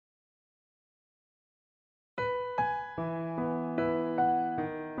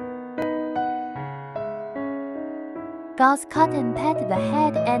Gauze cotton pad. The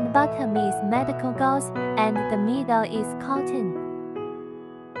head and bottom is medical gauze, and the middle is cotton.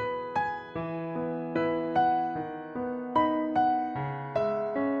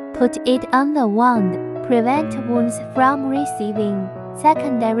 Put it on the wound. Prevent wounds from receiving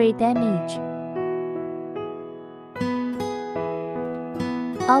secondary damage.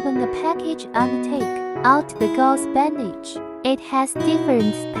 Open the package and take out the gauze bandage. It has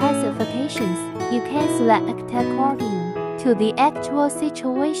different specifications. You can select according to the actual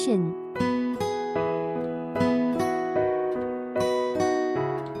situation.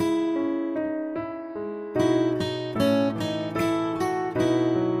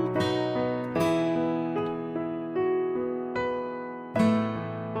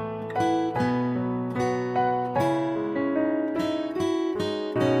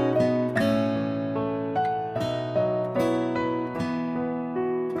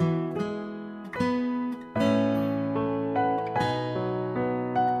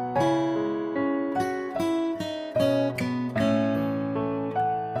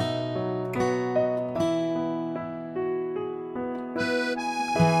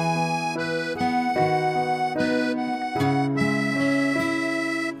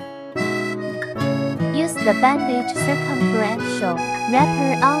 Use the bandage circumferential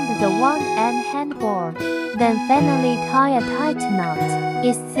wrapper under the wound and handboard. Then finally tie a tight knot.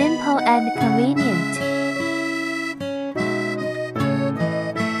 It's simple and convenient.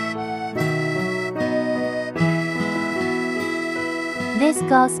 This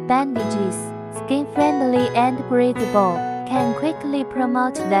gauze bandage is skin-friendly and breathable, can quickly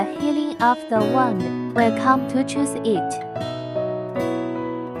promote the healing of the wound. Welcome to choose it.